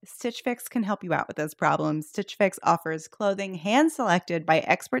 So Stitch Fix can help you out with those problems. Stitch Fix offers clothing hand-selected by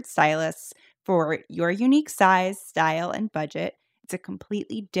expert stylists for your unique size, style, and budget. It's a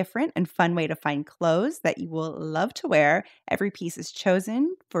completely different and fun way to find clothes that you will love to wear. Every piece is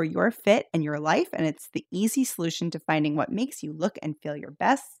chosen for your fit and your life, and it's the easy solution to finding what makes you look and feel your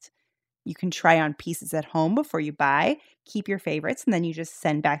best. You can try on pieces at home before you buy, keep your favorites, and then you just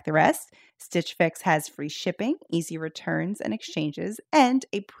send back the rest. Stitch Fix has free shipping, easy returns and exchanges, and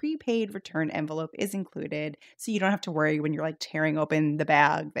a prepaid return envelope is included, so you don't have to worry when you're like tearing open the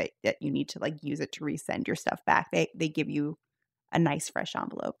bag that you need to like use it to resend your stuff back. They give you a nice fresh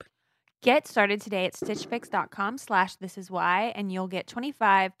envelope. Get started today at stitchfix.com/thisiswhy, and you'll get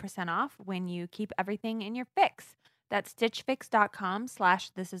 25% off when you keep everything in your fix. That's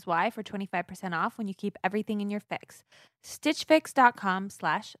stitchfix.com/thisiswhy for 25% off when you keep everything in your fix.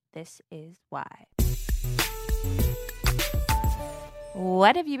 stitchfix.com/thisiswhy.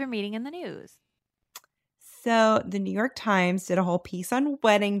 What have you been reading in the news? So the New York Times did a whole piece on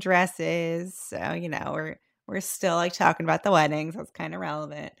wedding dresses. So, you know, we're still like talking about the weddings. That's kind of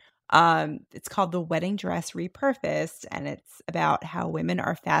relevant. It's called The Wedding Dress Repurposed, and it's about how women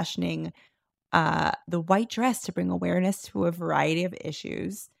are fashioning the white dress to bring awareness to a variety of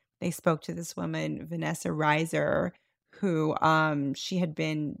issues. They spoke to this woman, Vanessa Reiser, who she had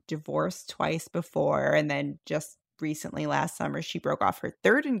been divorced twice before, and then just recently last summer she broke off her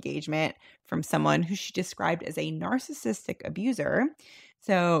third engagement from someone who she described as a narcissistic abuser.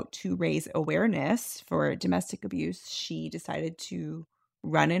 So to raise awareness for domestic abuse, she decided to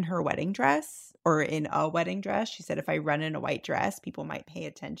run in her wedding dress, or in a wedding dress. She said, if I run in a white dress, people might pay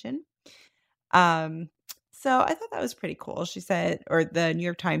attention. So I thought that was pretty cool. She said, or the New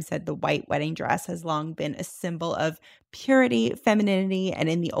York Times said, the white wedding dress has long been a symbol of purity, femininity, and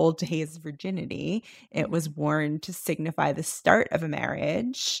in the old days, virginity. It was worn to signify the start of a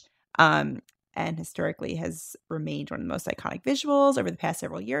marriage, and historically has remained one of the most iconic visuals. Over the past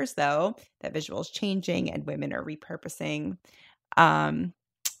several years, though, that visual is changing and women are repurposing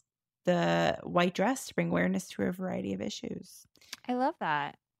the white dress to bring awareness to a variety of issues. I love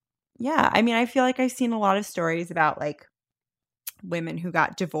that. Yeah. I mean, I feel like I've seen a lot of stories about like women who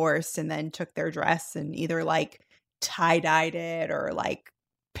got divorced and then took their dress and either like tie-dyed it or like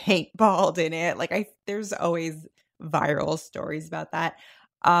paintballed in it. Like there's always viral stories about that.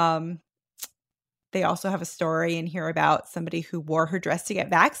 They also have a story in here about somebody who wore her dress to get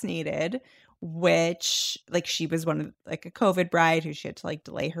vaccinated, which like she was one of like a COVID bride who she had to like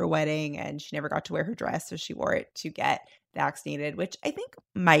delay her wedding and she never got to wear her dress. So she wore it to get vaccinated, which I think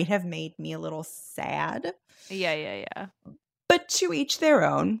might have made me a little sad. Yeah. But to each their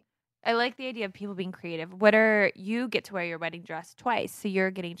own. I like the idea of people being creative. You get to wear your wedding dress twice, so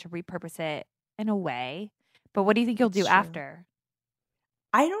you're getting to repurpose it in a way. But what do you think you'll do after?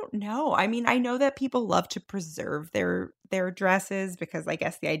 I don't know. I mean, I know that people love to preserve their dresses because I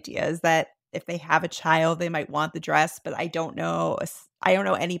guess the idea is that if they have a child, they might want the dress, but I don't know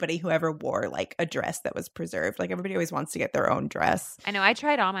anybody who ever wore like a dress that was preserved. Like everybody always wants to get their own dress. I know. I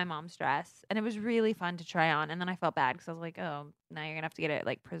tried on my mom's dress and it was really fun to try on. And then I felt bad because I was like, oh, now you're going to have to get it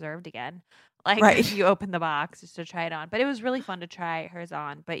like preserved again. Like right. You open the box just to try it on. But it was really fun to try hers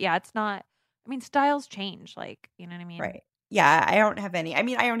on. But yeah, it's not, I mean, styles change. Like, you know what I mean? Right. Yeah. I don't have any. I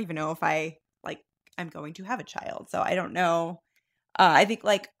mean, I don't even know if I'm going to have a child. So I don't know. I think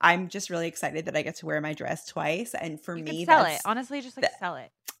like I'm just really excited that I get to wear my dress twice, and for me, could sell it. Honestly, just like sell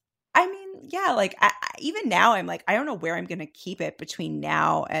it. I mean, yeah, like even now, I'm like I don't know where I'm gonna keep it between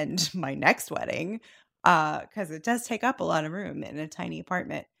now and my next wedding, because it does take up a lot of room in a tiny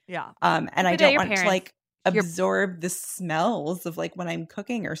apartment. Yeah, and I don't want to like absorb the smells of like when I'm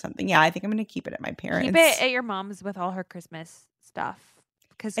cooking or something. Yeah, I think I'm gonna keep it at my parents. Keep it at your mom's with all her Christmas stuff.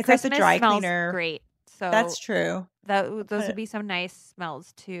 because It's at the Christmas dry smells cleaner. great. So That's true. those But would be some nice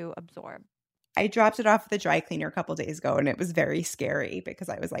smells to absorb. I dropped it off at the dry cleaner a couple days ago, and it was very scary because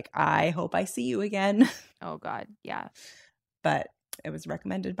I was like, I hope I see you again. Oh God, yeah. But it was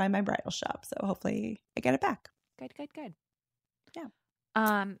recommended by my bridal shop, so hopefully I get it back. Good. Yeah.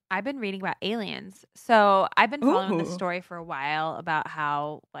 I've been reading about aliens. So I've been following this Ooh. story for a while about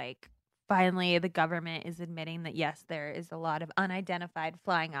how like finally the government is admitting that yes, there is a lot of unidentified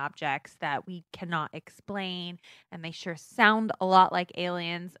flying objects that we cannot explain, and they sure sound a lot like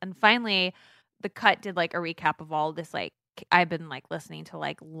aliens. And finally, The Cut did like a recap of all this. Like I've been like listening to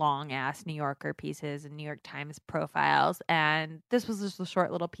like long ass New Yorker pieces and New York Times profiles, and this was just a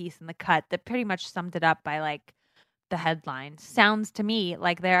short little piece in The Cut that pretty much summed it up by like the headline. Sounds to me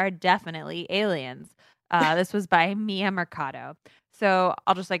like there are definitely aliens. This was by Mia Mercado. So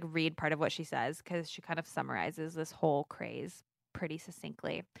I'll just like read part of what she says because she kind of summarizes this whole craze pretty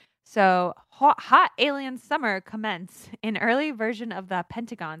succinctly. So hot alien summer commence. An early version of the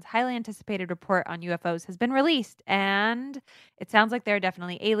Pentagon's highly anticipated report on UFOs has been released, and it sounds like there are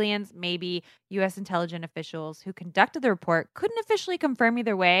definitely aliens. Maybe U.S. intelligence officials who conducted the report couldn't officially confirm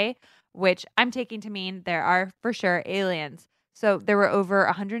either way, which I'm taking to mean there are for sure aliens. So there were over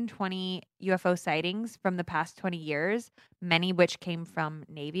 120 UFO sightings from the past 20 years, many which came from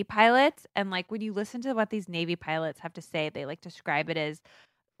Navy pilots. And like when you listen to what these Navy pilots have to say, they like describe it as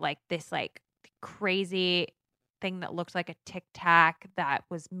like this like crazy thing that looks like a tic tac that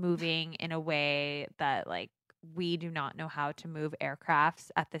was moving in a way that like we do not know how to move aircrafts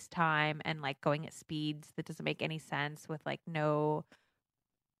at this time, and like going at speeds that doesn't make any sense with like no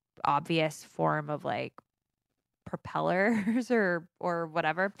obvious form of like propellers or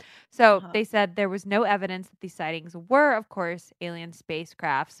whatever. So they said there was no evidence that these sightings were, of course, alien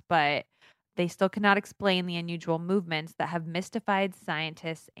spacecrafts, but they still cannot explain the unusual movements that have mystified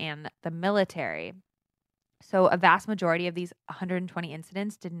scientists and the military. So a vast majority of these 120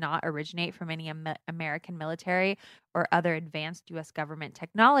 incidents did not originate from any American military or other advanced U.S. government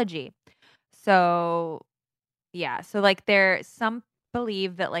technology. So yeah, so like some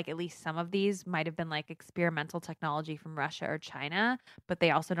believe that like at least some of these might have been like experimental technology from Russia or China, but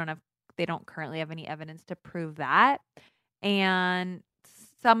they also don't currently have any evidence to prove that. And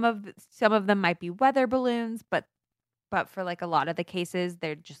some of them might be weather balloons, but for like a lot of the cases,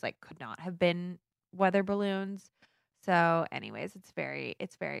 they're just like could not have been weather balloons. So anyways, it's very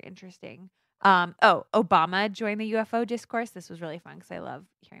interesting. Obama joined the UFO discourse. This was really fun because I love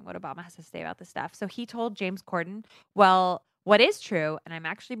hearing what Obama has to say about this stuff. So he told James Corden, well, what is true, and I'm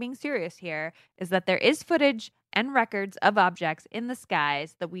actually being serious here, is that there is footage and records of objects in the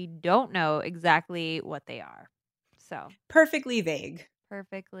skies that we don't know exactly what they are. So Perfectly vague.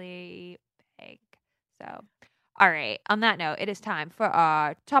 Perfectly vague. So, all right. On that note, it is time for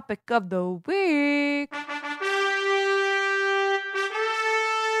our topic of the week.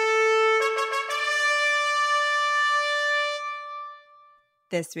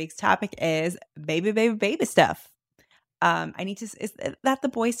 This week's topic is baby stuff. I need to. Is that the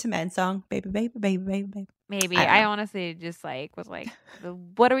Boys to Men song? Baby. Maybe. I honestly just like was like,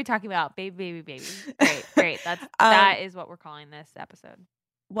 what are we talking about? Baby. Great. That is what we're calling this episode.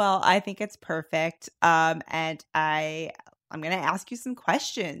 Well, I think it's perfect. And I'm going to ask you some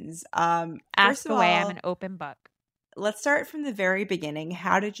questions. Ask away. I'm an open book. Let's start from the very beginning.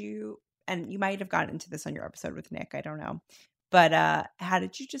 How did you? And you might have gotten into this on your episode with Nick. I don't know. But how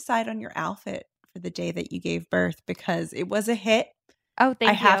did you decide on your outfit for the day that you gave birth? Because it was a hit. Oh, thank you.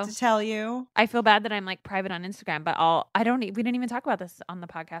 I have to tell you. I feel bad that I'm like private on Instagram, but we didn't even talk about this on the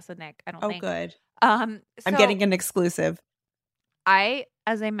podcast with Nick. I don't think. Oh, good. So I'm getting an exclusive.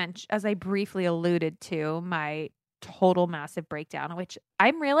 As I briefly alluded to, my total massive breakdown, which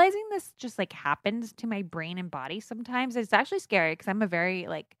I'm realizing this just like happens to my brain and body sometimes. It's actually scary because I'm a very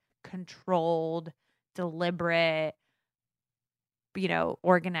like controlled, deliberate,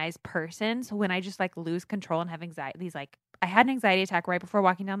 organized person. So when I just like lose control and have anxiety, I had an anxiety attack right before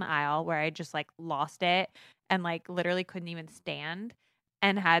walking down the aisle where I just like lost it and like literally couldn't even stand,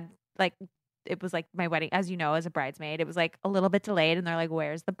 and had like, it was like my wedding, as you know, as a bridesmaid, it was like a little bit delayed, and they're like,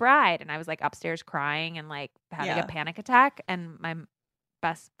 where's the bride? And I was like upstairs crying and like having a panic attack, and my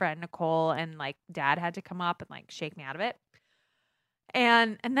best friend Nicole and like dad had to come up and like shake me out of it.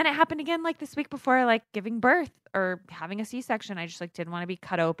 And then it happened again like this week before like giving birth or having a C-section. I just like didn't want to be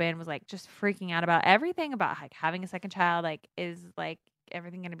cut open, was like just freaking out about everything, about like having a second child. Like, is like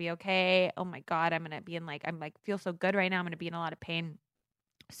everything going to be okay? Oh my God, I'm going to be in like, I'm like feel so good right now. I'm going to be in a lot of pain.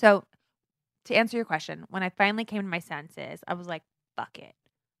 So to answer your question, when I finally came to my senses, I was like, fuck it.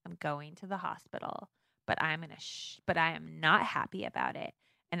 I'm going to the hospital, but I am not happy about it.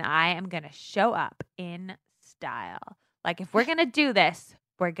 and I am going to show up in style. Like, if we're going to do this,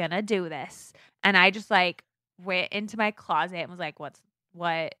 we're going to do this. And I just like went into my closet and was like,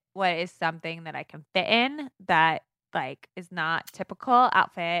 what is something that I can fit in that like is not typical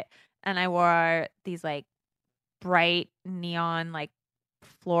outfit? And I wore these like bright neon, like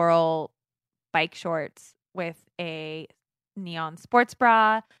floral bike shorts with a neon sports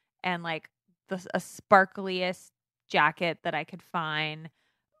bra and like a sparkliest jacket that I could find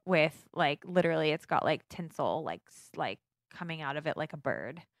with like literally it's got like tinsel like coming out of it like a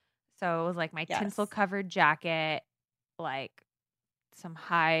bird. So it was like my tinsel covered jacket, like some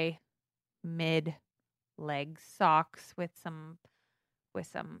high mid leg socks with some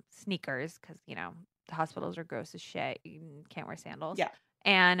sneakers because you know the hospitals are gross as shit. You can't wear sandals. Yeah.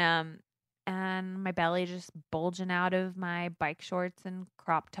 And my belly just bulging out of my bike shorts and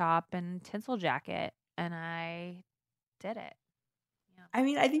crop top and tinsel jacket. And I did it. Yeah. I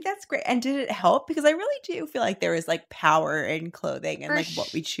mean, I think that's great. And did it help? Because I really do feel like there is like power in clothing and like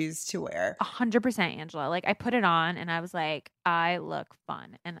what we choose to wear. 100%, Angela. Like I put it on and I was like, I look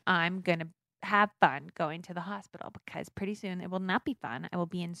fun and I'm going to have fun going to the hospital because pretty soon it will not be fun. I will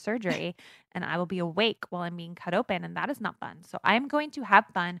be in surgery and I will be awake while I'm being cut open and that is not fun. So I'm going to have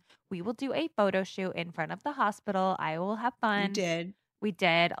fun. We will do a photo shoot in front of the hospital. I will have fun. We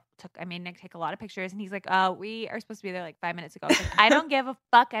did. I made Nick take a lot of pictures and he's like, we are supposed to be there like 5 minutes ago. I was like, I don't give a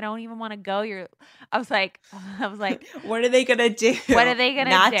fuck. I don't even want to go. I was like, what are they going to do? What are they going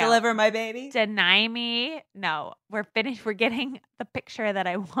to do? Not deliver my baby? Deny me? No, we're finished. We're getting the picture that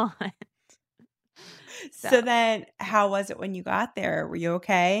I want. So then how was it when you got there? Were you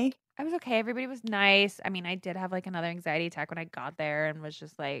okay? I was okay. Everybody was nice. I mean, I did have like another anxiety attack when I got there and was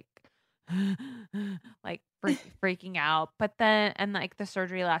just like, like freaking out. But then, and like the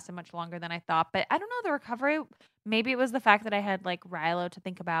surgery lasted much longer than I thought. But I don't know, the recovery, maybe it was the fact that I had like Rilo to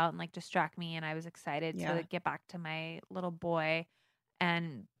think about and like distract me. And I was excited to get back to my little boy.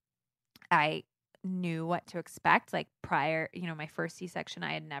 And I knew what to expect. Like prior, you know, my first C-section,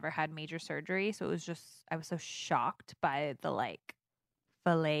 I had never had major surgery. So it was just, I was so shocked by the like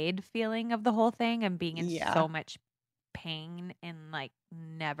filleted feeling of the whole thing and being in so much pain and like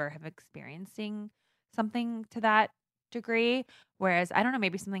never have experiencing something to that degree. Whereas I don't know,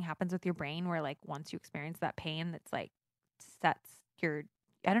 maybe something happens with your brain where like once you experience that pain, that's like sets your,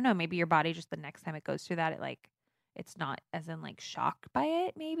 I don't know, maybe your body just the next time it goes through that, it like, it's not as in like shocked by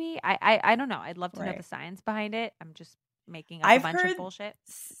it. Maybe I don't know. I'd love to know the science behind it. I'm just making up a bunch of bullshit.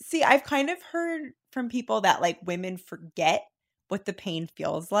 See, I've kind of heard from people that like women forget what the pain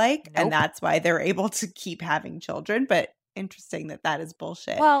feels like, and that's why they're able to keep having children. But interesting that is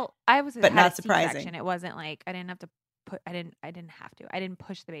bullshit. Well, I was, but not surprising. It wasn't like I didn't have to put. I didn't have to. I didn't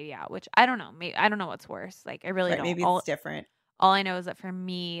push the baby out, which I don't know. Maybe I don't know what's worse. Like I really don't. Maybe it's different. All I know is that for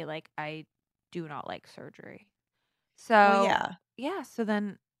me, like I do not like surgery. So yeah. So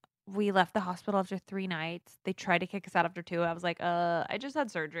then we left the hospital after 3 nights. They tried to kick us out after 2. I was like, I just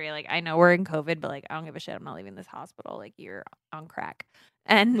had surgery. Like I know we're in COVID, but like I don't give a shit. I'm not leaving this hospital. Like you're on crack.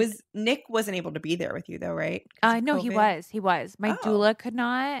 And Nick wasn't able to be there with you though, right? No, he was. My doula could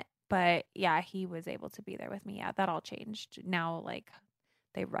not, but yeah, he was able to be there with me. Yeah, that all changed. Now like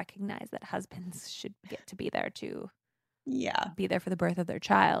they recognize that husbands should get to be there too. Yeah. Be there for the birth of their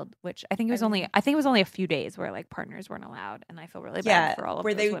child, which I think it was only a few days where like partners weren't allowed, and I feel really bad for all of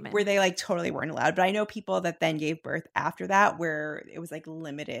those women. Where they like totally weren't allowed. But I know people that then gave birth after that where it was like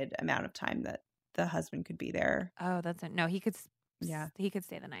limited amount of time that the husband could be there. Oh, that's it. No, he could he could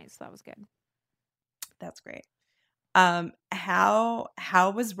stay the night, so that was good. That's great.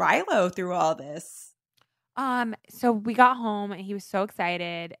 How was Rilo through all this? So we got home and he was so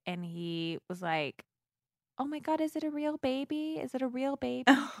excited and he was like, oh my God, is it a real baby? Is it a real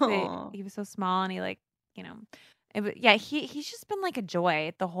baby? He was so small and he like, you know, he's just been like a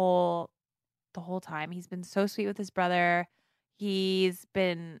joy the whole time. He's been so sweet with his brother. He's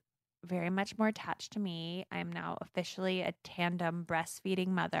been very much more attached to me. I'm now officially a tandem breastfeeding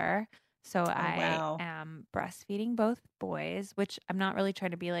mother. So I am breastfeeding both boys, which I'm not really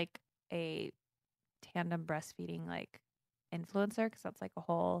trying to be like a tandem breastfeeding like influencer because that's like a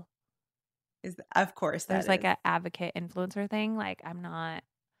whole of course there's like an advocate influencer thing. Like I am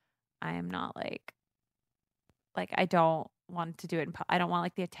not like I don't want to do it. I don't want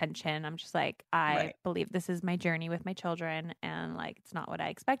like the attention. I'm just like, I believe this is my journey with my children and like, it's not what I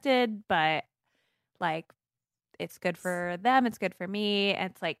expected, but like, it's good for them. It's good for me.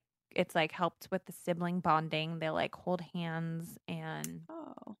 And it's like helped with the sibling bonding. They like hold hands and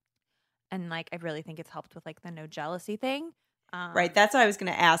like, I really think it's helped with like the no jealousy thing. Right. That's what I was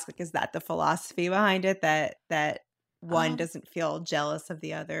going to ask. Like, is that the philosophy behind it? That one doesn't feel jealous of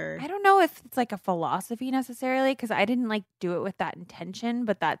the other? I don't know if it's like a philosophy necessarily, because I didn't like do it with that intention,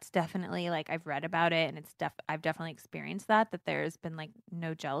 but that's definitely like I've read about it, and I've definitely experienced that there's been like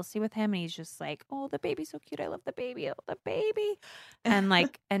no jealousy with him, and he's just like, oh, the baby's so cute, I love the baby, oh, the baby, and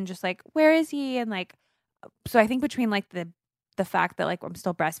like and just like, where is he? And like, so I think between like the fact that like I'm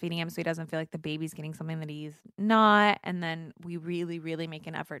still breastfeeding him so he doesn't feel like the baby's getting something that he's not, and then we really, really make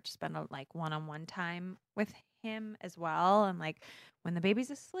an effort to spend like one-on-one time with him as well, and like when the baby's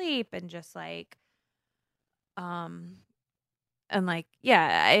asleep, and just like and like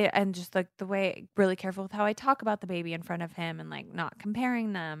and just like the way, really careful with how I talk about the baby in front of him, and like not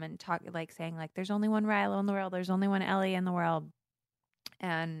comparing them, and talk like saying like there's only one Rilo in the world, there's only one Ellie in the world,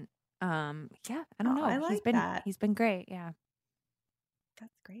 and I don't know, I like that. He's been great.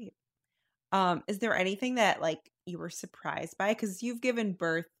 That's great. Is there anything that like you were surprised by? Because you've given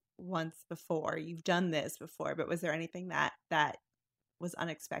birth once before, you've done this before, but was there anything that was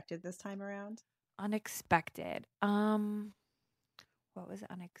unexpected this time around? Unexpected. What was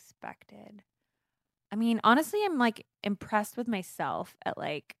unexpected? I mean, honestly, I'm like impressed with myself at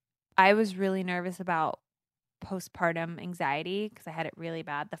like, I was really nervous about postpartum anxiety because I had it really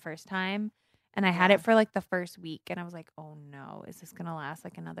bad the first time. And I had it for like the first week, and I was like, oh no, is this going to last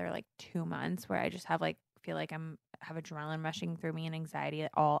like another like 2 months where I just have like, feel like have adrenaline rushing through me and anxiety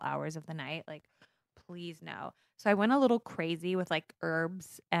at all hours of the night? Like, please no. So I went a little crazy with like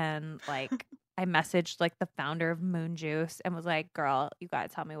herbs, and like I messaged like the founder of Moon Juice and was like, girl, you got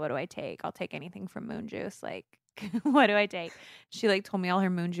to tell me, what do I take? I'll take anything from Moon Juice. Like, what do I take? She like told me all her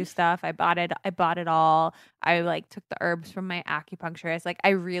Moon Juice stuff. I bought it all. I like took the herbs from my acupuncturist. Like, I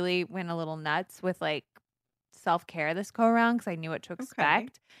really went a little nuts with like self-care this go around because I knew what to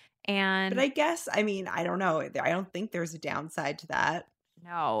expect. And but I guess, I mean, I don't know. I don't think there's a downside to that.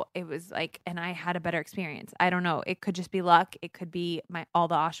 No, it was like, and I had a better experience. I don't know. It could just be luck. It could be all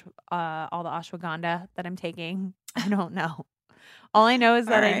the ashwagandha that I'm taking. I don't know. All I know is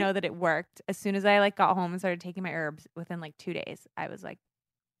that I know that it worked. As soon as I like got home and started taking my herbs, within like 2 days, I was like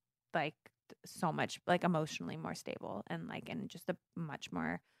so much like emotionally more stable, and like in just a much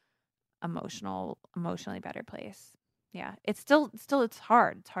more emotionally better place. Yeah. It's still it's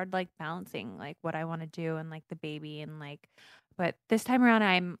hard. It's hard like balancing like what I want to do and like the baby, and like, but this time around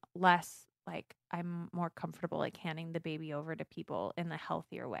I'm less like, I'm more comfortable like handing the baby over to people in a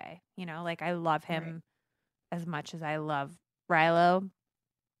healthier way. You know, like I love him as much as I love Rilo.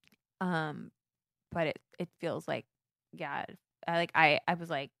 But it feels like, I was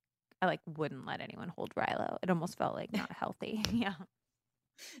like, I like wouldn't let anyone hold Rilo. It almost felt like not healthy. Yeah.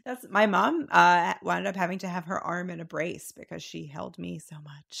 That's my mom wound up having to have her arm in a brace because she held me so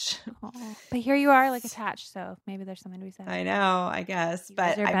much. Oh, but here you are like attached, so maybe there's something to be said. I know, I guess,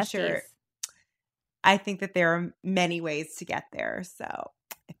 but I'm sure. I think that there are many ways to get there, so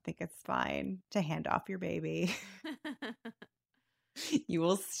I think it's fine to hand off your baby. You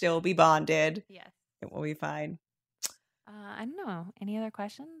will still be bonded. Yes, it will be fine. I don't know. Any other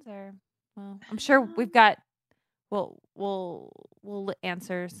questions? Or, well, I'm sure we've got. We'll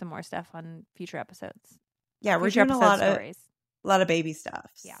answer some more stuff on future episodes. Yeah, we're doing a lot of baby stuff.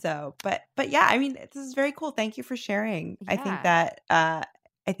 Yeah. So, but yeah, I mean, this is very cool. Thank you for sharing. Yeah. I think that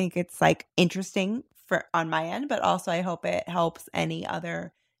I think it's like interesting on my end, but also I hope it helps any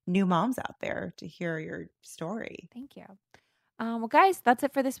other new moms out there to hear your story. Thank you. Well, guys, that's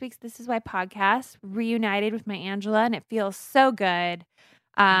it for this week's This Is Why podcast. Reunited with my Angela, and it feels so good.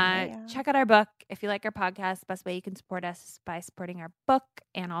 Check out our book. If you like our podcast, the best way you can support us is by supporting our book,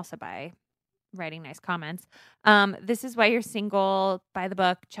 and also by writing nice comments. This Is Why You're Single. Buy the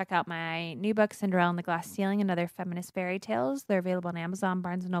book. Check out my new book, Cinderella and the Glass Ceiling, and Other Feminist Fairy Tales. They're available on Amazon,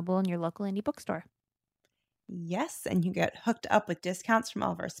 Barnes & Noble, and your local indie bookstore. Yes, and you get hooked up with discounts from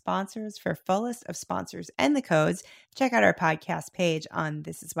all of our sponsors. For a full list of sponsors and the codes, check out our podcast page on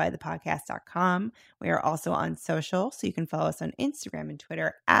thisiswhythepodcast.com. We are also on social, so you can follow us on Instagram and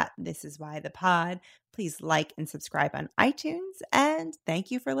Twitter at thisiswhythepod. Please like and subscribe on iTunes, and thank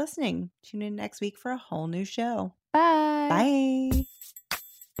you for listening. Tune in next week for a whole new show. Bye. Bye.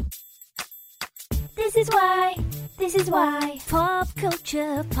 This is why. Pop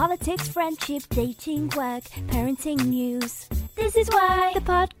culture, politics, friendship, dating, work, parenting news. This is why the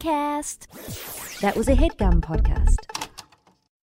podcast. That was a HeadGum podcast.